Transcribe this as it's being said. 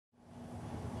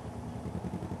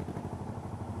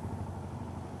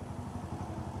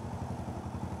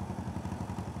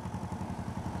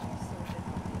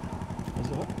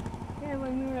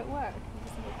when we were at work? You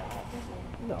just looked at that, didn't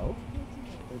you? No,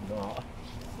 did not.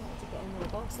 You wanted to get on with the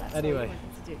boss, that's Anyway. what you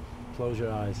wanted to do. Close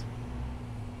your eyes.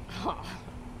 Oh.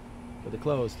 Are they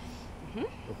closed? Mhm.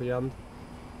 Up your hand.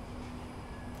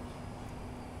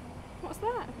 What's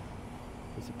that?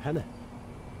 It's a penny.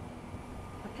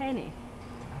 A penny?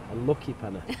 A lucky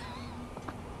penny.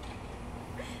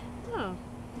 Oh.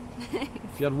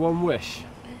 If you had one wish,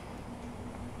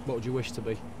 what would you wish to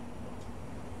be?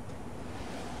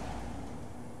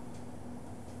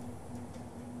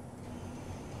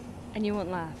 And you won't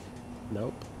laugh?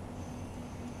 Nope.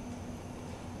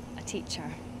 A teacher.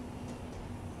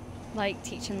 Like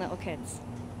teaching little kids.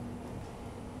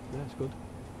 Yeah, it's good.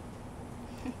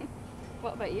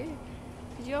 What about you?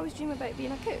 Did you always dream about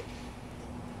being a cook?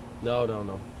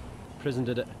 No. Prison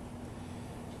did it.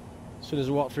 As soon as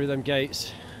I walked through them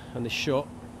gates and they shut,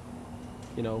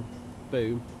 you know,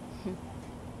 boom,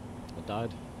 I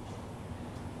died.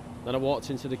 Then I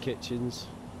walked into the kitchens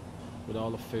with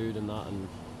all the food and that, and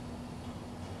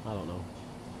I don't know.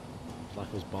 It's like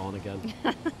I was born again.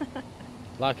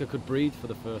 Like I could breathe for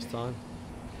the first time.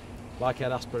 Like I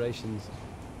had aspirations.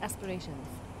 Aspirations?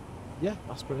 Yeah,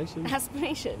 aspirations.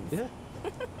 Aspirations? Yeah.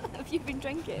 Have you been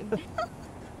drinking?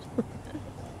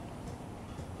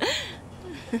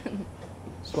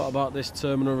 So what about this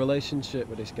terminal relationship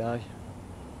with this guy?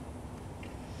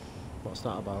 What's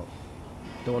that about?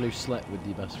 The one who slept with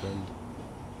your best friend.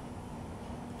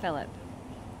 Philip.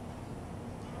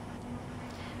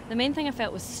 The main thing I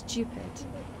felt was stupid.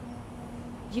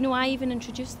 You know, I even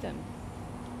introduced them.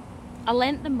 I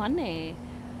lent them money.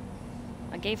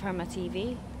 I gave her my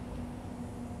TV.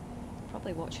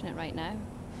 Probably watching it right now.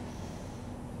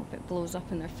 Hope it blows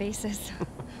up in their faces.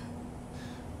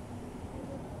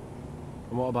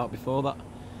 And what about before that?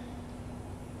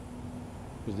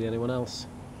 Was there anyone else?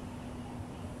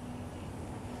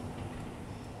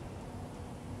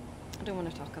 I don't want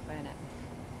to talk about it.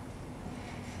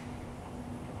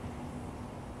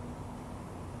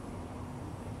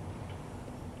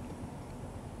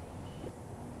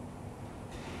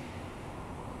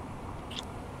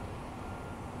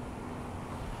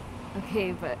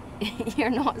 Okay, but you're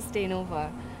not staying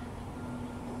over.